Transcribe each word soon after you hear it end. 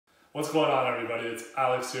What's going on, everybody? It's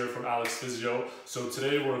Alex here from Aleks Physio. So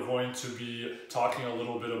today we're going to be talking a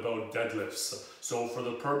little bit about deadlifts. So for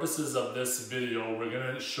the purposes of this video, we're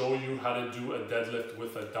going to show you how to do a deadlift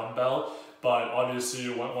with a dumbbell. But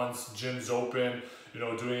obviously, once gym's open,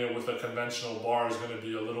 doing it with a conventional bar is going to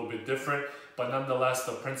be a little bit different. But nonetheless,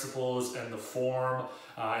 the principles and the form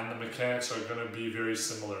and the mechanics are going to be very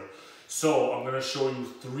similar. So I'm going to show you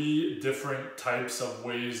 3 different types of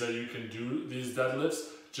ways that you can do these deadlifts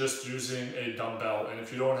just using a dumbbell. And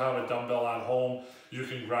if you don't have a dumbbell at home, you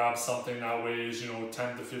can grab something that weighs 10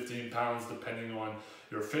 to 15 pounds depending on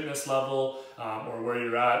your fitness level or where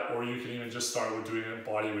you're at, or you can even just start with doing it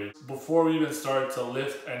body weight. Before we even start to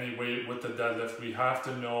lift any weight with the deadlift, we have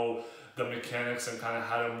to know the mechanics and kind of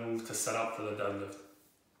how to move to set up for the deadlift.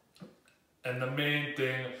 And the main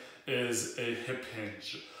thing is a hip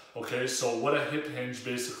hinge. Okay, so what a hip hinge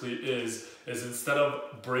basically is instead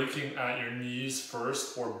of breaking at your knees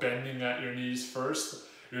first or bending at your knees first,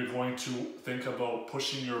 you're going to think about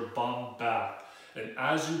pushing your bum back. And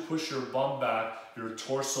as you push your bum back, your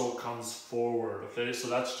torso comes forward. Okay, so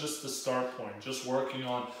that's just the start point. Just working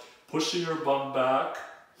on pushing your bum back,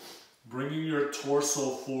 bringing your torso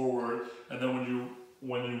forward, and then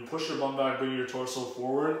when you push your bum back, bring your torso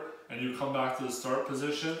forward, and you come back to the start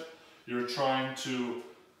position, you're trying to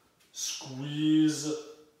squeeze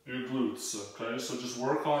your glutes. Okay, so just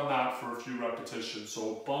work on that for a few repetitions.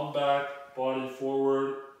 So bum back, body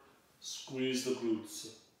forward, squeeze the glutes.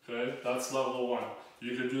 Okay, that's level 1.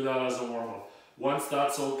 You can do that as a warm-up. Once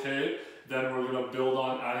that's okay, then we're going to build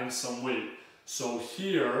on adding some weight. So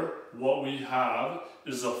here, what we have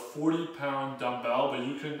is a 40-pound dumbbell, but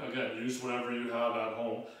you can, again, use whatever you have at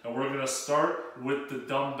home. And we're going to start with the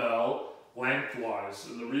dumbbell lengthwise.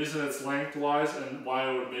 And the reason it's lengthwise and why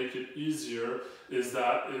it would make it easier is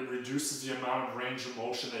that it reduces the amount of range of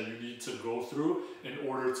motion that you need to go through in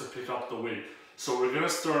order to pick up the weight. So we're going to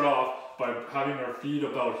start off by having our feet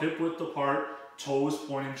about hip width apart, toes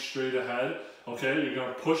pointing straight ahead. Okay, you're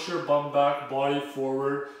going to push your bum back, body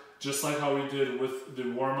forward, just like how we did with the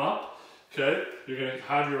warm-up. Okay, you're going to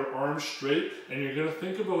have your arms straight and you're going to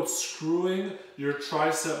think about screwing your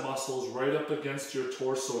tricep muscles right up against your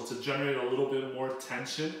torso to generate a little bit more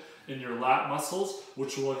tension in your lat muscles,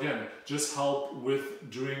 which will again just help with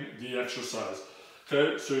doing the exercise.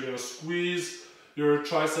 Okay, so you're going to squeeze your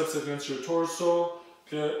triceps against your torso.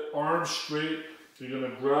 Okay, arms straight. You're going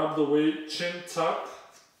to grab the weight, chin tuck.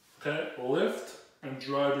 Okay, lift and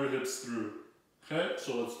drive your hips through. Okay,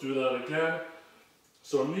 so let's do that again.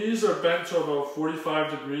 So knees are bent to about 45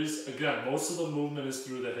 degrees. Again, most of the movement is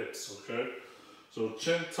through the hips, okay? So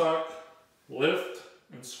chin tuck, lift,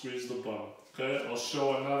 and squeeze the bum. Okay, I'll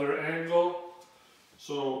show another angle.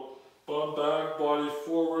 So bum back, body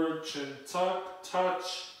forward, chin tuck,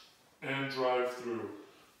 touch, and drive through.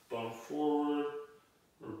 Bum forward,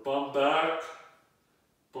 or bum back,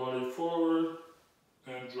 body forward,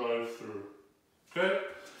 and drive through. Okay,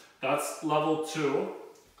 that's level 2.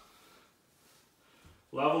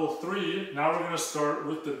 Level 3, now we're going to start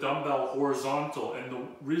with the dumbbell horizontal. And the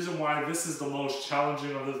reason why this is the most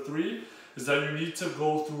challenging of the 3 is that you need to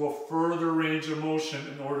go through a further range of motion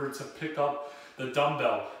in order to pick up the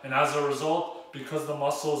dumbbell. And as a result, because the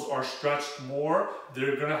muscles are stretched more,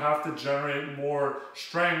 they're going to have to generate more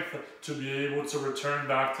strength to be able to return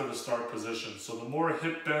back to the start position. So the more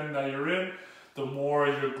hip bend that you're in, the more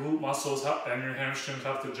your glute muscles and your hamstrings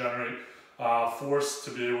have to generate force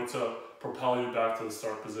to be able to propel you back to the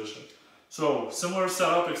start position. So similar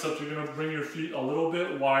setup, except you're going to bring your feet a little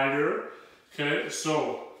bit wider. Okay,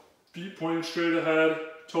 so feet pointing straight ahead,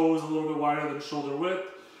 toes a little bit wider than shoulder width.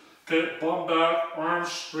 Okay, bum back,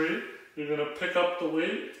 arms straight. You're going to pick up the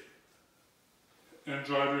weight and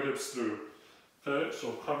drive your hips through. Okay,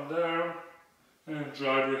 so come down and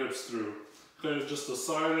drive your hips through. Okay, just a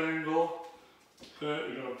side angle.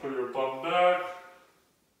 Okay, you're going to put your bum back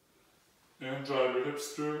and drive your hips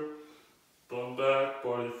through. Bum back,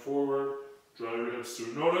 body forward, drive your hips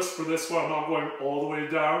through. Notice for this one, I'm not going all the way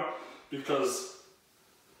down because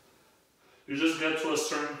you just get to a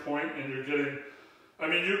certain point and you're getting, I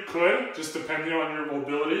mean, you could, just depending on your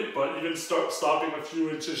mobility, but even stopping a few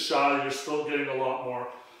inches shy, you're still getting a lot more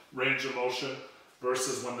range of motion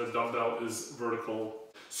versus when the dumbbell is vertical.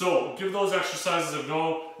 So give those exercises a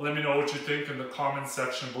go. Let me know what you think in the comment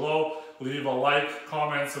section below. Leave a like,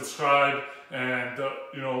 comment, subscribe, and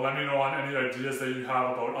let me know on any ideas that you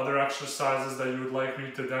have about other exercises that you would like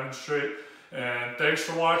me to demonstrate. And thanks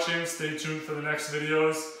for watching. Stay tuned for the next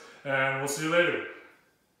videos, and we'll see you later.